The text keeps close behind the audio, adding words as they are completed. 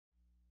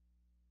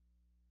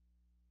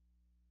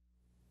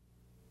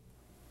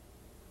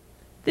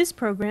This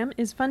program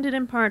is funded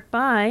in part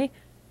by,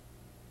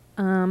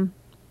 no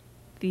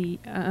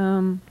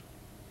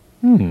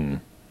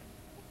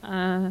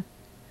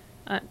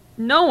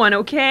one,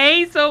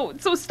 okay? So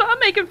stop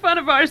making fun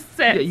of our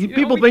sets. Yeah,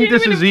 people think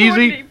this is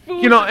easy.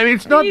 You know, I mean,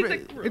 it's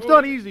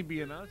not easy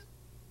being us.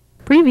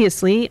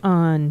 Previously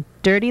on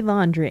Dirty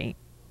Laundry.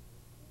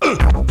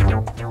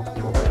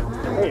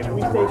 Hey, if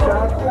we stay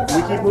sharp,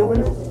 we keep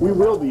moving, we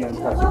will be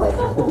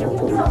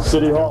untouchable.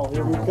 City Hall,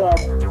 here we come.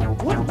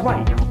 What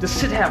right does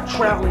Sid have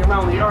traveling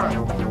around the earth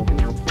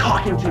and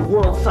talking to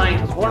world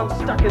scientists while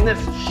I'm stuck in this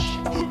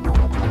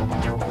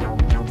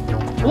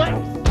place?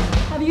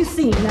 Have you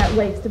seen that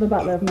waste of a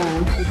butler of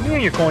mine? With me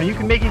in your corner, you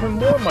can make even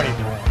more money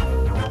than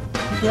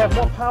that. You have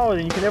more power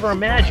than you could ever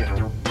imagine.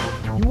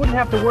 You wouldn't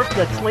have to work for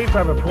that slave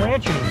driver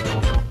Blanche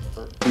anymore.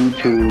 Due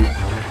to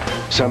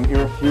some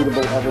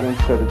irrefutable evidence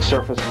that had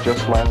surfaced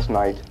just last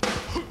night,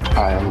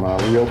 I am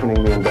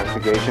reopening the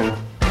investigation.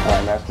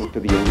 I'm asking for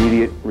the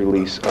immediate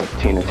release of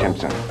Tina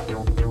Timpson.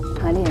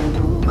 Honey,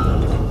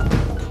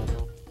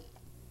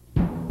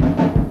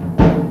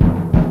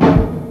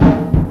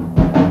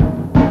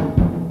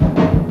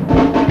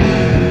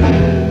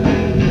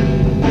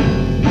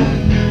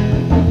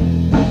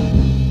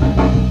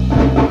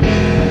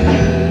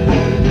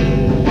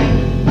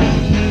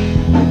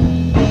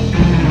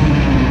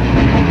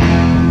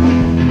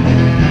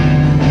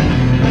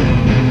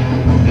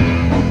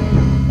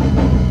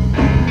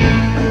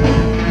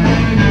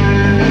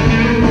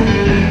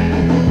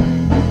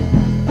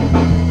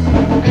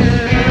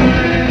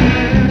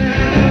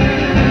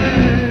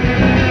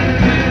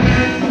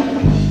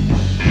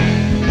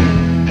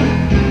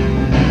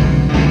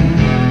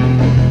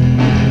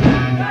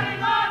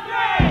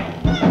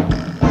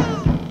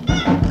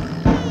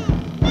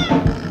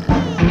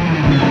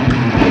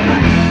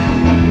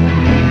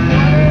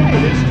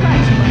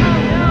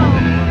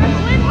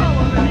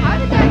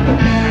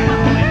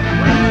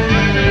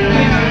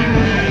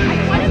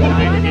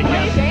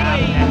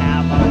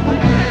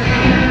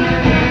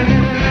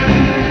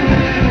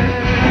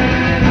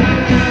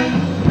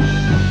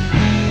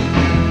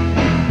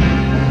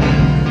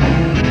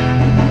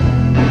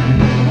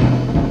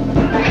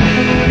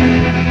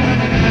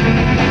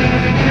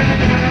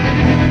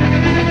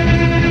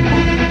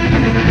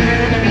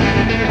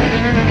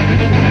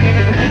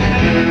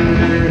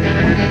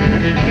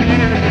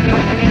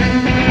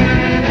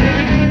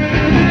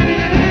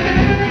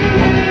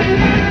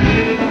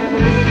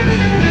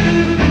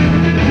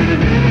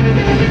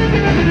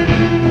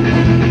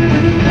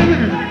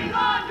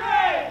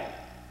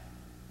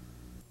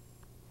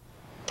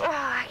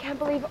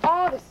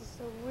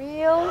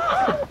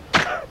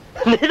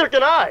 Neither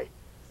can I.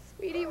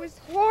 Sweetie, it was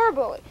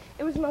horrible.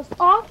 It was the most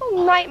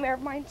awful nightmare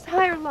of my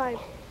entire life.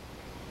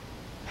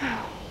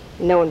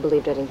 No one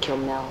believed I didn't kill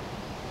Mel.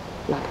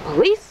 Not the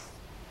police,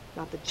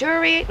 not the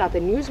jury, not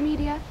the news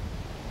media.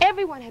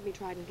 Everyone had me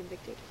tried and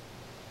convicted.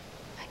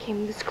 I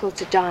came this close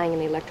to dying in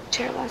the electric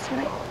chair last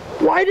night.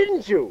 Why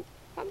didn't you?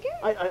 I'm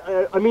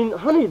kidding. I mean,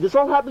 honey, this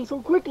all happened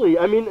so quickly.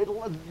 I mean,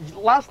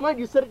 last night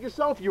you said it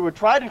yourself. You were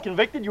tried and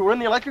convicted. You were in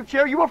the electric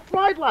chair. You were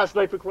fried last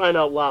night, for crying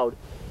out loud.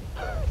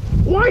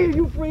 Why are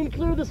you free and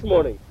clear this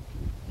morning?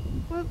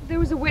 Well, there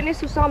was a witness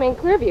who saw me in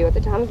Clearview at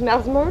the time of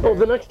Mel's murder. Oh,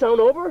 the next town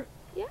over?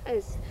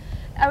 Yes.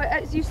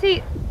 As you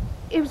see,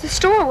 it was a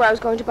store where I was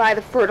going to buy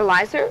the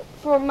fertilizer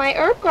for my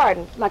herb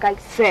garden, like I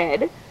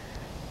said.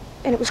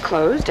 And it was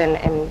closed,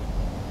 and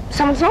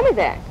someone saw me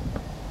there.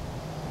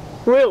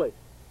 Really?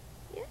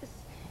 Yes.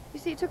 You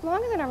see, it took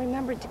longer than I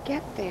remembered to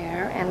get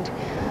there, and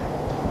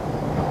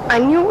I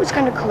knew it was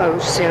going to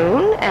close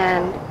soon,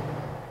 and...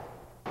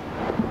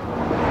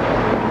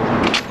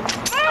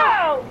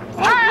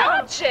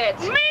 Watch it!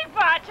 Me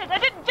watch it! I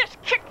didn't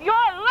just kick your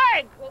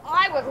leg! Well,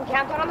 I wasn't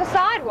camped out on the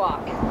sidewalk.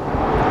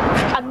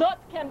 I'm not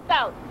camped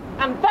out.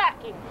 I'm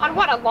backing. On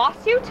what, a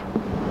lawsuit?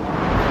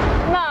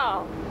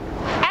 No.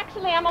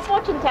 Actually, I'm a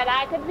fortune teller.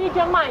 I could read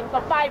your mind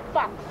for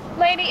 $5.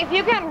 Lady, if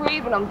you can't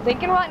read what I'm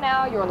thinking right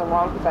now, you're in the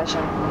wrong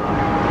profession.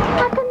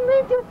 I can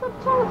read you some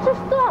soldier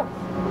stuff.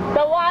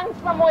 The ones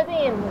from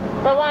within.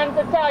 The ones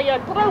that tell your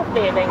true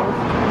feelings.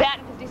 That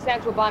and 50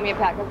 cents will buy me a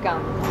pack of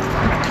gum.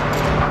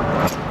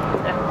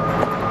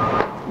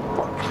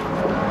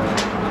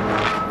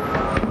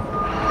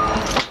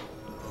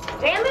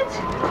 Damn it!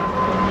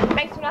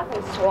 Thanks for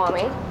nothing,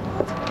 Swami.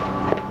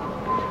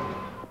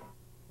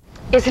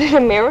 Isn't it a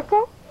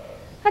miracle?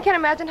 I can't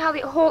imagine how the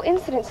whole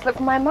incident slipped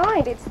from my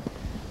mind.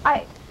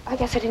 I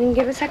guess I didn't even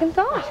give it a second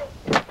thought.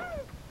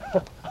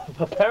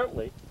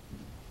 Apparently.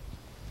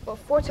 Well,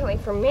 fortunately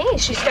for me,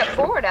 she stepped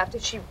forward after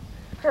she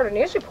heard a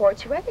news report.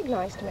 She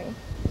recognized me.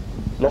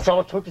 That's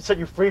all it took to set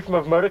you free from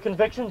a murder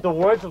conviction? The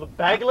words of the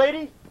bag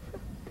lady?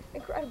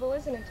 Incredible,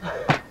 isn't it?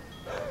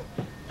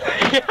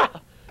 Yeah,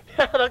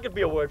 that could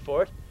be a word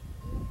for it.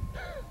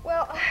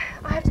 Well,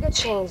 I have to go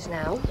change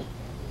now.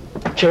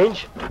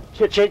 Change?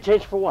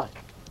 Change for what?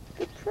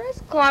 The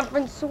press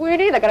conference,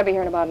 sweetie. They're gonna be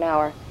here in about an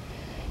hour.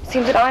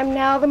 Seems that I'm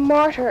now the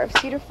martyr of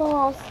Cedar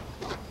Falls.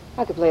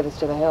 I could play this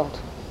to the hilt.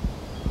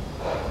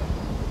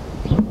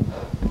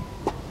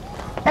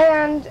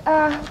 And,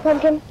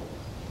 Pumpkin,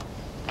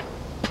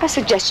 I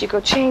suggest you go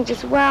change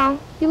as well.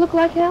 You look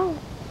like hell.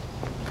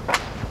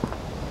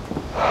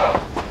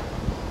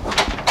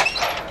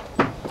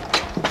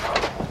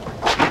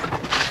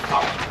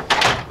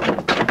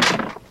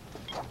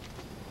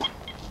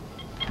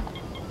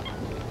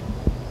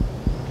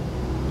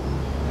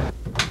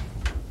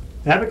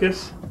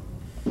 Abacus.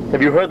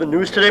 Have you heard the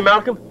news today,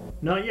 Malcolm?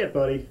 Not yet,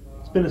 buddy.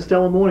 It's been a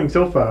stellar morning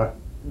so far.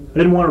 I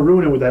didn't want to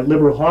ruin it with that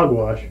liberal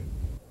hogwash.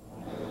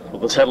 Well,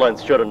 this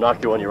headline's sure to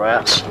knock you on your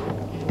ass.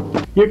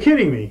 You're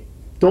kidding me.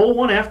 Dole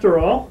won after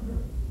all?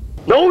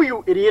 No,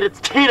 you idiot. It's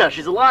Tina.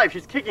 She's alive.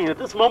 She's kicking. At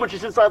this moment,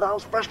 she's inside the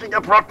house freshening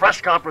up for a press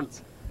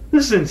conference.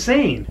 This is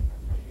insane.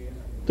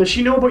 Does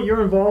she know about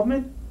your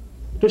involvement?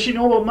 Does she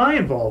know about my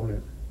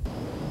involvement?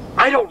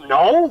 I don't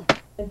know.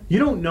 You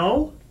don't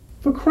know?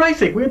 For Christ's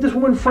sake, we had this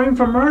woman framed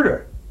for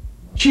murder.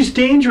 She's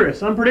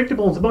dangerous,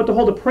 unpredictable, and is about to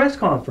hold a press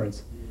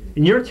conference.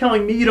 And you're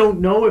telling me you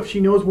don't know if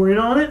she knows we're in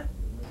on it?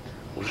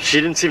 Well,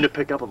 she didn't seem to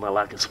pick up on my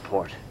lack of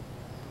support.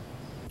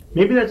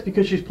 Maybe that's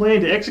because she's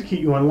planning to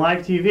execute you on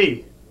live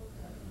TV.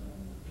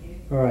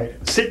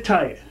 Alright, sit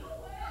tight.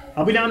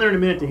 I'll be down there in a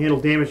minute to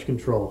handle damage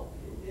control.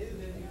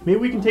 Maybe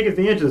we can take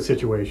advantage of the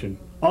situation.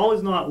 All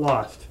is not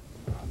lost.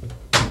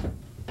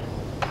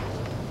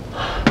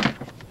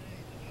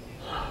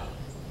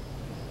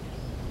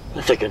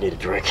 I think I need a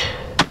drink.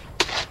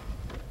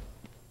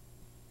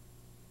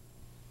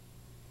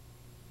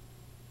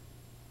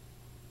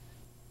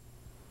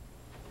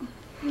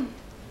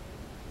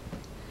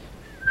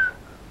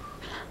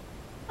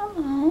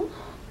 Hello.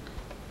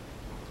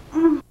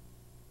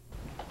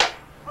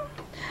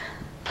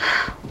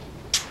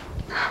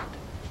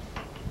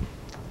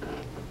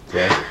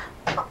 Yeah.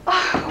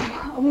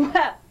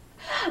 Well,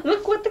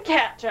 look what the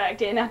cat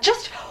dragged in. Now,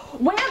 just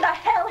where the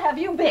hell have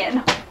you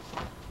been?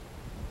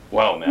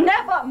 Well, man.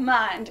 Never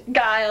mind,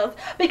 Giles.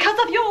 Because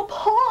of your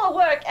poor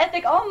work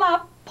ethic, all my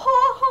poor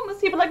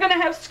homeless people are going to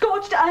have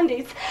scorched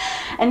undies.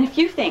 And if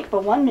you think for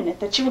 1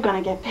 minute that you were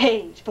going to get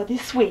paid for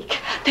this week,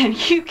 then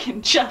you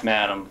can just...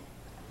 Madam.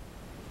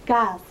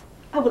 Giles,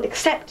 I will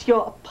accept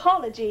your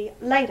apology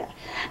later.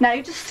 Now,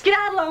 you just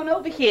skedaddle on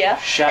over here.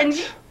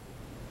 Shut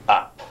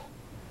up.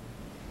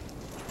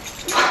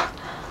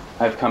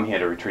 I've come here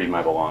to retrieve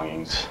my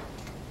belongings.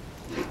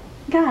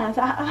 Guys,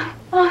 I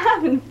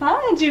haven't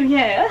found you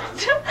yet.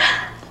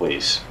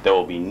 Please, there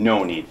will be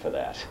no need for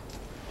that.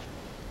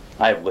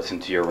 I have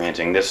listened to your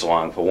ranting this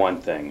long for one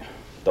thing,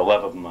 the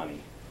love of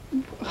money.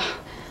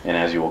 And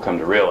as you will come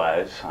to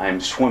realize, I am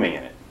swimming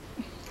in it.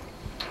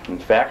 In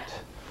fact,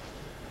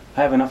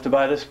 I have enough to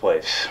buy this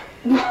place.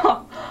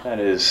 That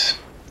is,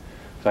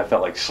 if I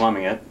felt like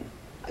slumming it.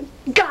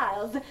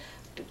 Giles,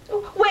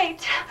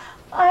 wait,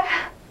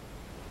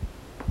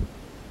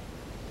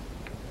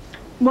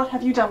 What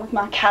have you done with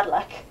my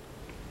Cadillac?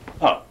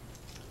 Oh,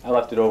 I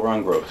left it over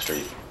on Grove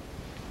Street.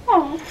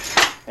 Oh.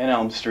 And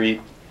Elm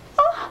Street.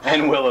 Oh.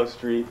 And Willow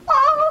Street.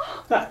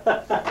 Oh.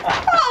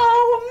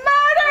 Oh,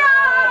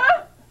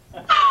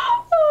 murder!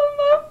 Oh,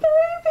 my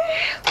baby.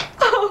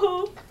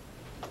 Oh.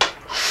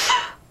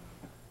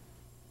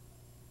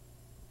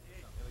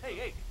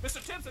 Hey,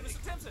 Mr. Timpson,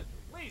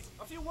 please,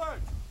 a few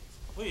words.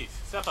 Please,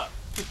 step up.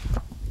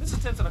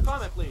 Mrs. Timpson, a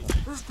comment, please.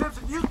 Mrs.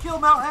 Timpson, you killed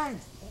Mel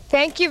Haynes.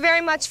 Thank you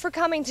very much for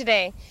coming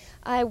today.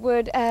 I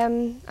would,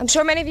 I'm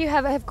sure many of you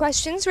have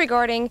questions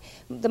regarding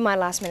my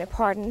last-minute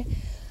pardon.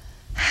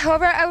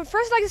 However, I would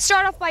first like to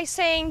start off by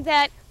saying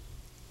that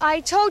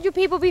I told you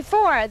people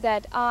before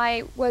that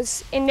I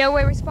was in no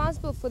way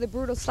responsible for the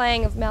brutal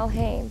slaying of Mel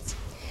Haynes.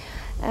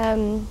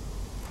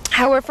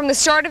 However, from the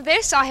start of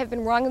this, I have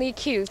been wrongly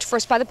accused,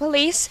 first by the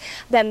police,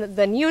 then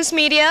the news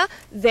media,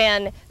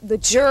 then the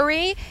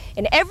jury,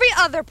 and every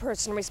other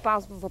person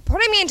responsible for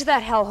putting me into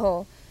that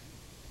hellhole.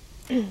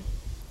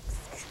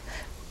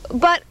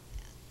 But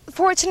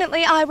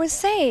fortunately, I was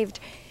saved.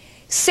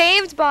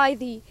 Saved by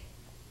the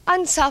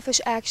unselfish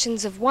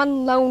actions of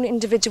one lone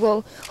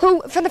individual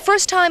who, from the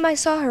first time I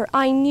saw her,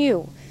 I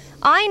knew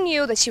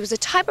that she was the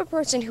type of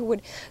person who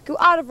would go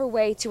out of her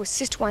way to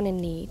assist one in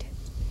need.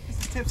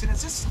 Mrs. Timpson,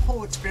 has this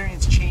whole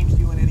experience changed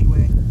you in any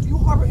way? Do you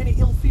harbor any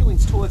ill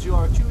feelings towards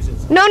your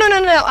accusers? No.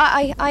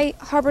 I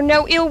harbor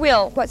no ill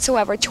will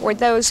whatsoever toward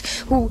those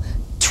who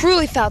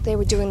truly felt they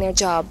were doing their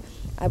job.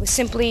 I was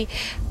simply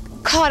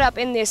caught up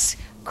in this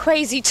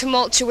crazy,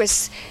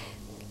 tumultuous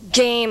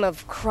game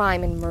of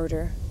crime and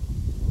murder.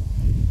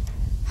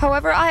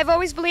 However, I have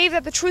always believed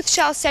that the truth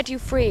shall set you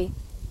free.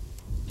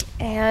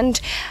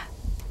 And,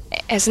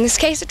 as in this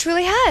case, it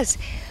truly has.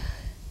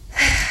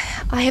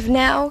 I have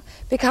now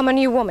become a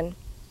new woman.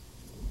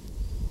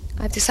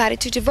 I've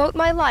decided to devote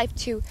my life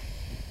to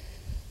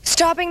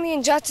stopping the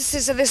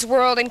injustices of this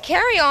world and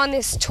carry on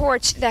this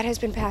torch that has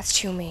been passed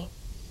to me.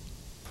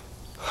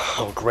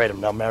 Oh, great,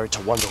 I'm now married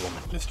to Wonder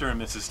Woman. Mr.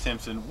 and Mrs.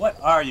 Timpson, what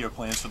are your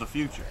plans for the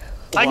future?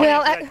 I can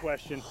answer that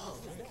question.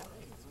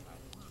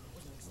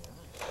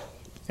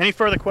 Any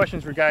further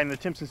questions regarding the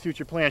Timpson's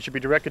future plan should be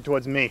directed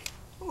towards me.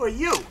 Who are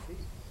you?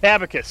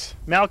 Abacus,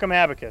 Malcolm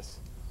Abacus.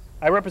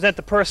 I represent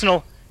the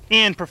personal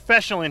and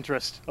professional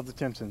interest of the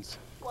Timpsons.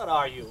 What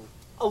are you?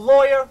 A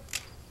lawyer?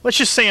 Let's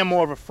just say I'm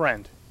more of a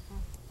friend.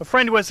 A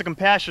friend who has the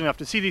compassion enough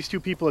to see these two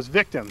people as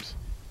victims,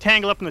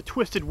 tangled up in the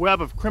twisted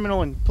web of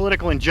criminal and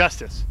political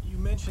injustice. You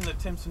mentioned the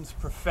Timpsons'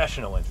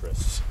 professional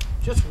interests.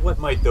 Just what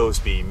might those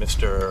be,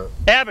 Mr.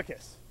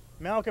 Abacus.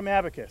 Malcolm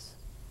Abacus.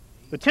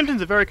 The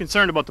Timpsons are very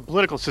concerned about the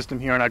political system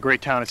here in our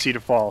great town of Cedar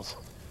Falls.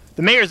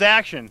 The mayor's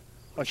action,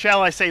 or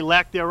shall I say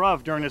lack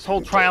thereof, during this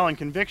whole trial and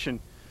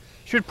conviction,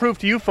 should prove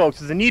to you folks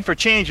that the need for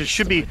changes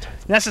should be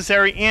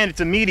necessary and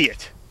it's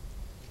immediate.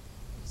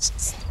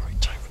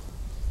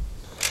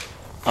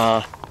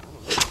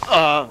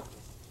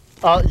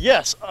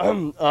 Yes,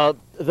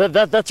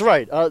 that's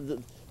right.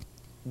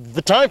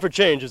 The time for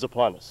change is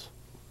upon us.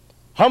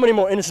 How many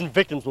more innocent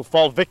victims will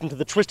fall victim to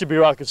the twisted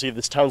bureaucracy of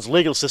this town's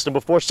legal system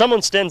before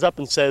someone stands up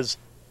and says,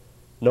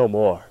 no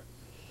more?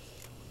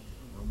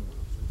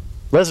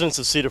 Residents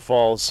of Cedar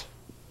Falls,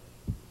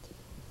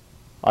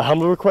 I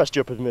humbly request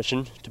your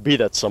permission to be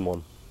that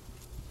someone.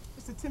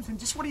 Mr. Timpson,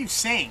 just what are you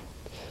saying?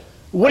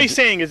 What he's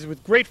saying is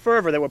with great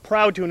fervor that we're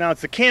proud to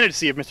announce the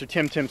candidacy of Mr.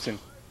 Tim Timpson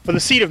for the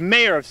seat of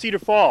mayor of Cedar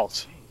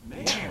Falls.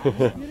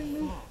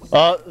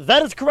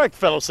 That is correct,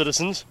 fellow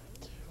citizens.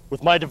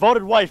 With my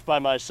devoted wife by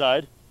my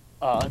side,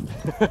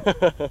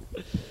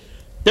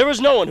 there is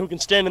no one who can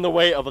stand in the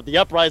way of the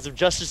uprise of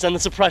justice and the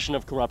suppression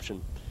of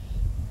corruption.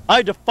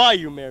 I defy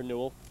you, Mayor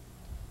Newell,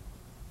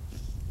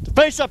 to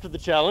face up to the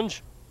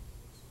challenge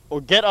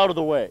or get out of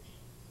the way.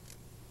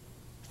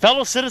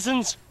 Fellow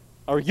citizens,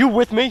 are you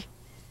with me?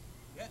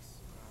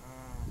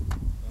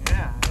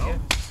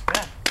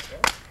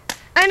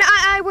 And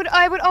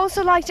I would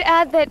also like to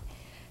add that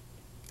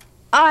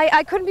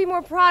I couldn't be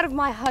more proud of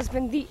my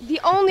husband, the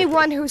only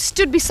one who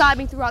stood beside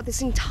me throughout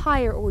this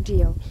entire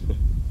ordeal.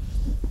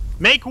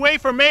 Make way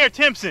for Mayor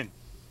Timpson.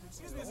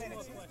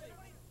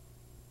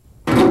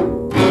 Can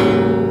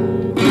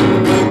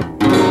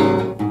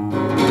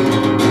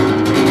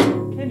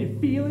you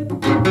feel it?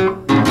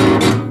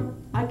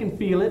 I can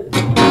feel it.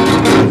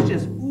 It's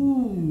just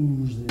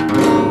oozing.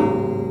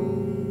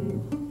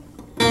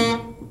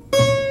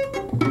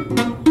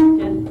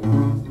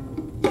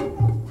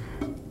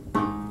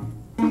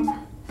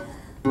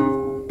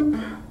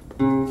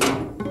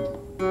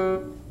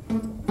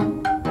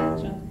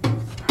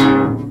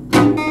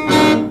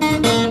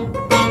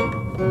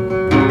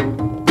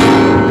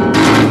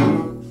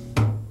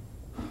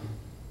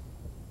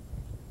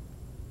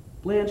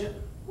 Blanche,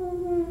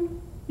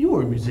 you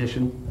were a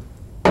musician.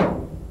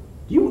 Do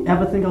you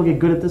ever think I'll get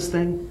good at this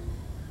thing?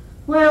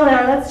 Well,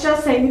 there, let's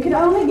just say you could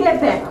only get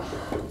better.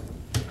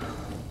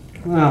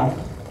 Well,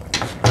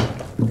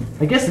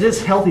 I guess it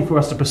is healthy for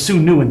us to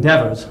pursue new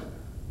endeavors.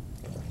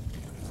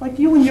 Like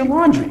you and your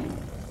laundry.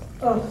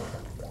 Oh.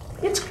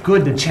 It's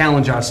good to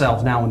challenge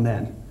ourselves now and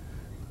then.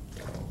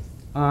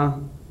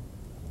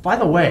 By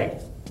the way,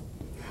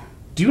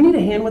 do you need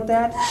a hand with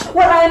that?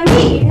 What I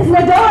need is an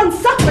adoring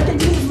supplicant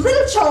to do this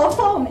little chore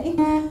for me.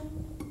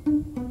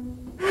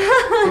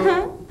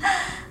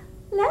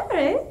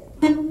 Larry,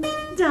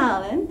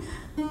 darling,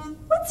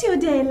 what's your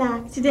day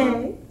like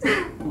today?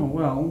 Oh,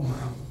 well,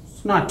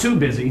 it's not too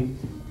busy.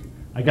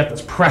 I got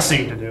this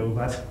pressing to do,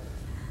 but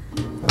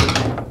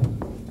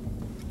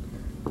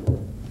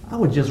I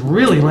would just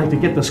really like to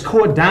get this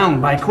chord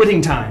down by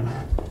quitting time.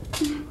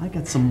 I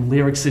got some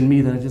lyrics in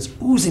me that are just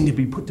oozing to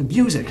be put to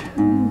music.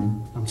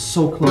 I'm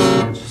so close,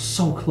 Blanche,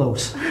 so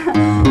close.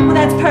 Well,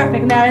 that's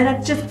perfect, Larry.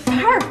 That's just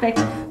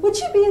perfect. Would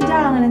you be a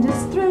darling and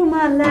just throw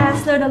my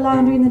last load of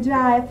laundry in the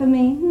dryer for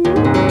me?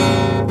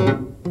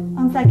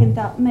 On second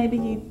thought, maybe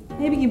you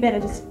better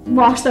just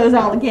wash those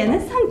all again.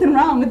 There's something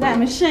wrong with that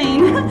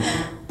machine.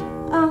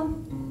 Oh,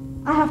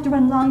 I have to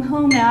run along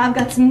home now. I've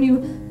got some new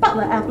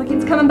butler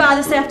applicants coming by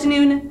this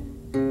afternoon.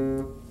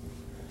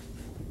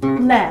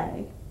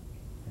 Larry,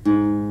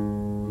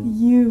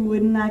 you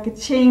wouldn't like a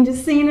change of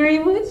scenery,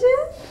 would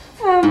you?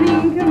 I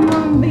mean, come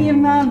on,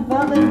 being my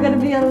butler's gonna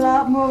be a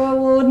lot more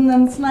rewarding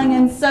than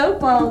slinging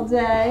soap all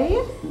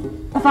day.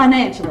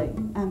 Financially,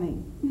 I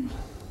mean.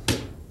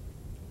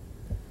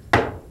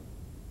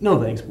 No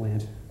thanks,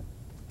 Blanche.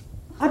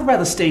 I'd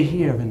rather stay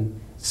here and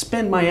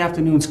spend my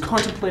afternoons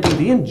contemplating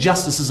the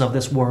injustices of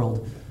this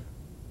world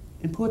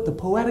and put the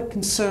poetic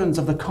concerns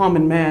of the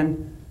common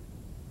man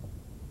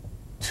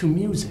to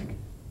music.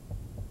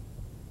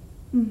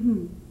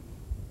 Mm-hmm.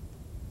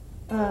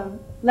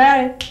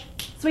 Larry,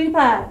 sweetie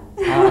pie.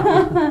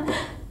 The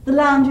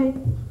laundry.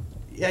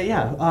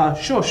 Yeah,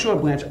 sure,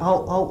 Blanche.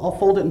 I'll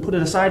fold it and put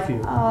it aside for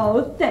you.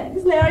 Oh,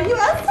 thanks, Larry. You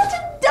are such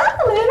a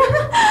darling.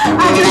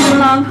 I just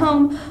belong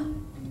home.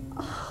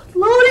 Oh,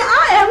 Lordy,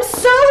 I am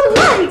so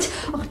late.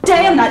 Oh,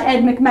 damn that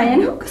Ed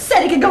McMahon. Who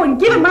said he could go and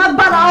give him my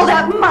butt all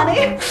that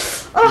money?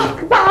 Oh,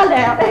 goodbye,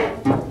 Larry.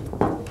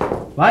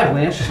 Bye,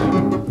 Blanche.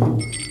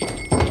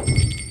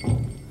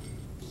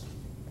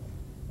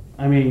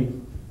 I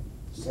mean,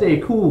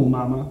 stay cool,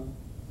 Mama.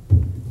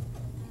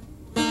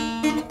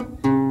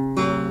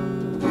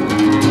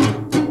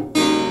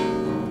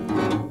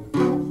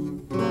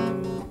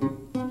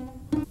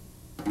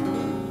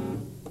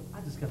 I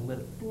just gotta let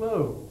it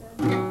flow.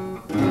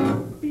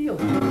 Feel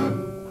it.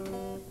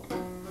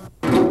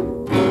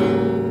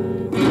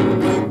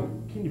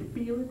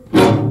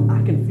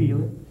 can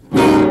feel it.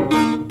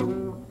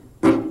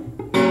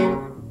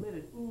 Let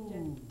it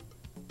ooh.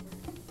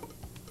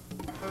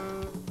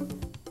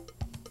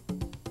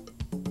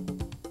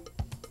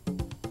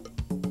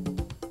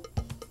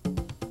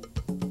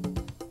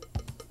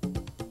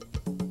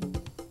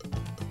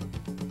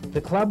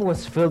 The club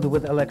was filled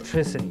with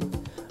electricity.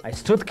 I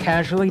stood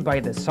casually by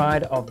the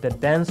side of the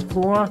dance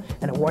floor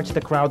and watched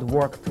the crowd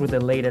work through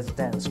the latest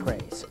dance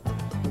craze.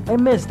 I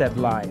miss that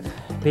life,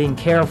 being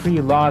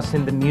carefree, lost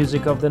in the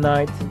music of the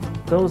night.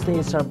 Those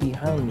days are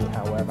behind me,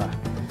 however,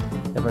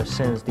 ever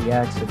since the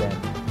accident.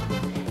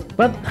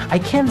 But I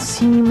can't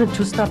seem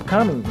to stop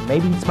coming.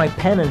 Maybe it's my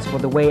penance for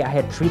the way I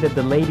had treated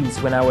the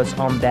ladies when I was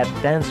on that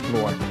dance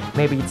floor.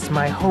 Maybe it's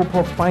my hope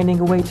of finding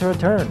a way to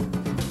return.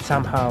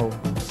 Somehow,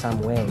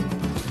 some way.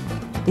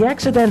 The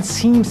accident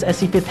seems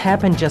as if it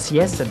happened just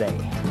yesterday.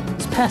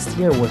 This past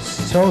year was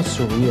so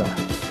surreal.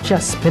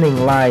 Just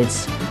spinning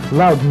lights,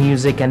 loud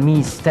music, and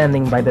me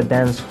standing by the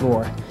dance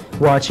floor,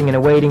 watching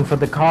and waiting for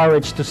the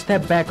courage to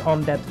step back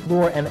on that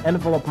floor and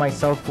envelop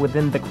myself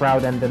within the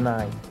crowd and the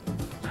night.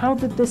 How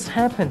did this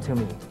happen to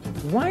me?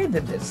 Why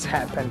did this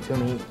happen to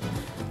me?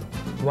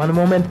 One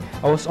moment,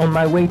 I was on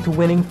my way to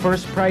winning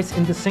first prize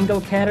in the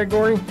single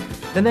category.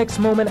 The next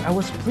moment, I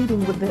was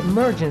pleading with the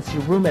emergency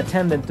room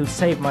attendant to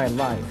save my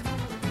life.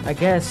 I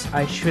guess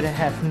I should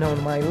have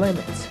known my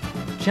limits.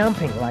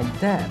 Jumping like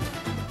that,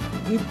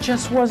 it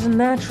just wasn't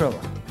natural.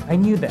 I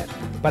knew that,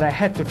 but I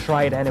had to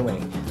try it anyway.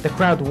 The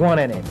crowd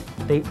wanted it.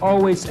 They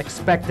always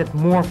expected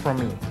more from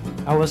me.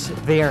 I was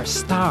their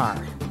star.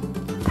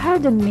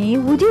 Pardon me,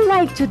 would you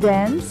like to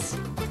dance?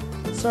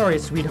 Sorry,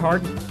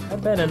 sweetheart. I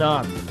better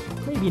not.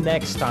 Maybe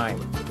next time.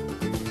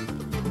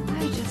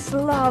 I just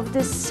love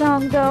this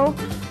song, though.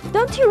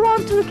 Don't you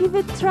want to give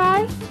it a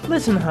try?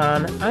 Listen,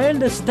 hon, I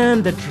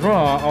understand the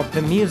draw of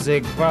the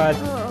music, but...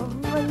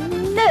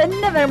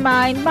 Never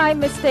mind, my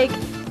mistake.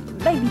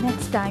 Maybe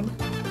next time.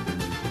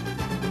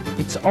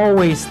 It's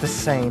always the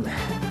same.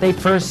 They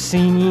first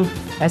see me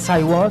as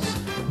I was,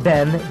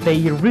 then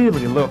they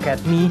really look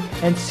at me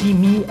and see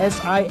me as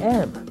I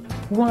am.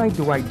 Why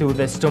do I do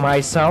this to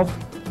myself?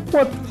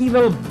 What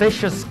evil,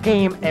 vicious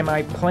game am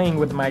I playing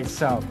with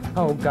myself?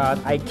 Oh God,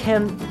 I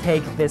can't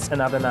take this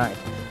another night.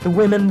 The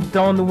women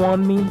don't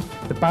want me,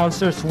 the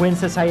bouncers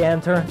wince as I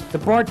enter, the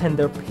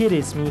bartender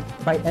pities me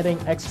by adding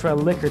extra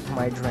liquor to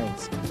my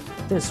drinks.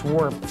 This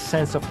warped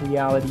sense of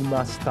reality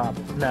must stop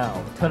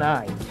now,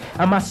 tonight.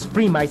 I must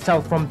free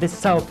myself from this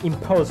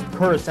self-imposed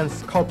curse and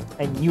sculpt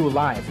a new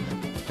life.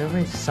 There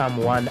is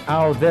someone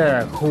out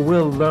there who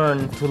will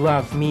learn to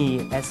love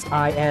me as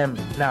I am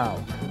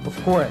now. Of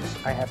course,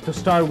 I have to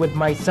start with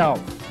myself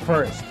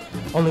first.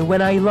 Only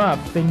when I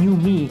love the new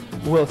me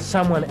will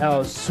someone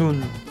else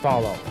soon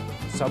follow.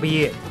 So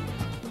be it.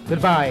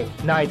 Goodbye,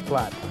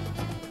 nightclub.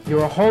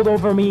 Your hold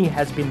over me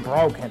has been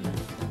broken.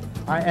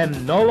 I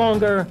am no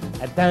longer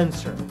a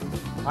dancer.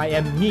 I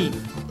am me,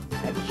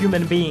 a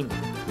human being,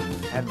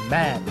 a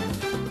man.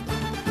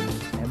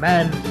 A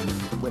man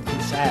with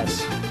his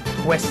ass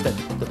twisted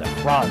to the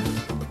front.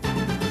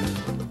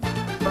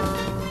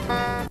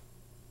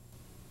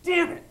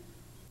 Damn it!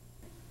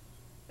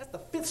 That's the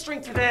 5th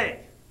string today.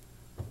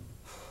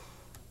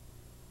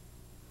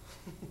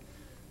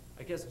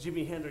 I guess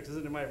Jimi Hendrix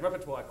isn't in my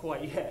repertoire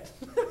quite yet.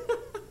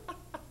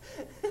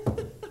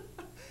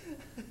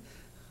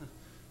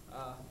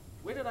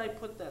 Where did I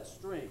put that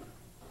string?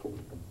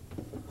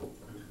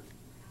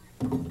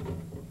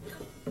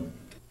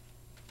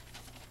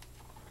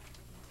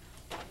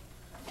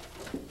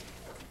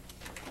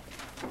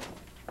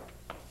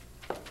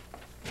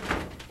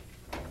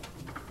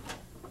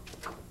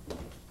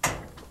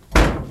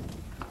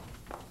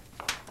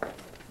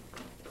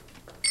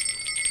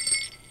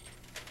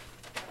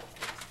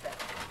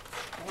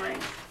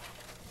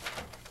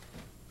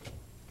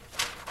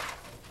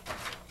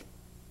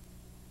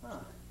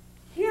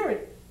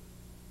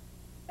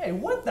 Hey,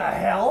 what the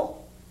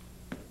hell?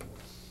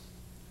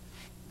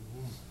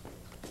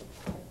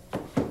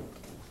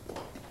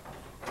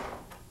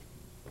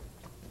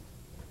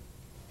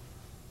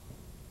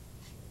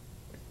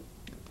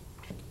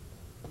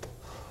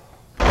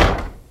 I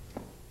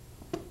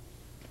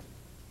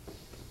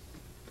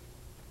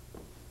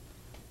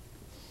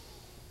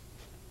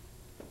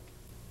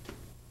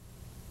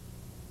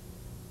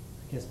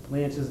guess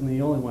Blanche isn't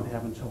the only one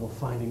having trouble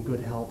finding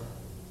good help.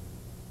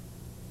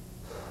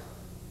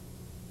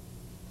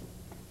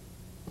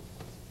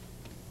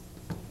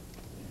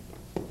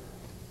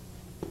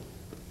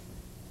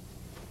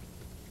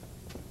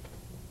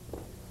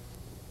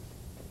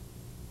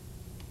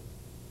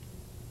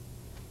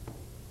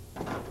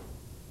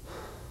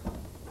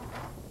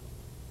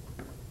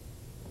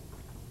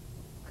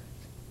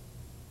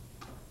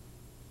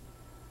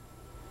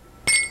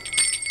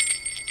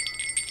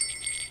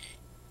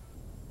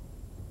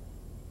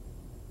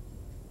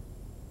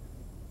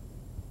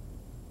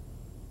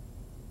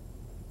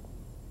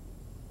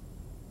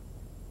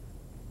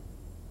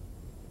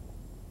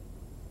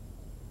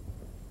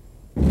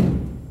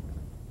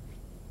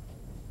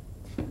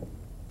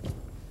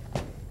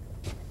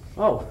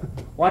 Oh,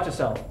 watch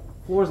yourself.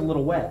 Floor's a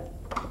little wet.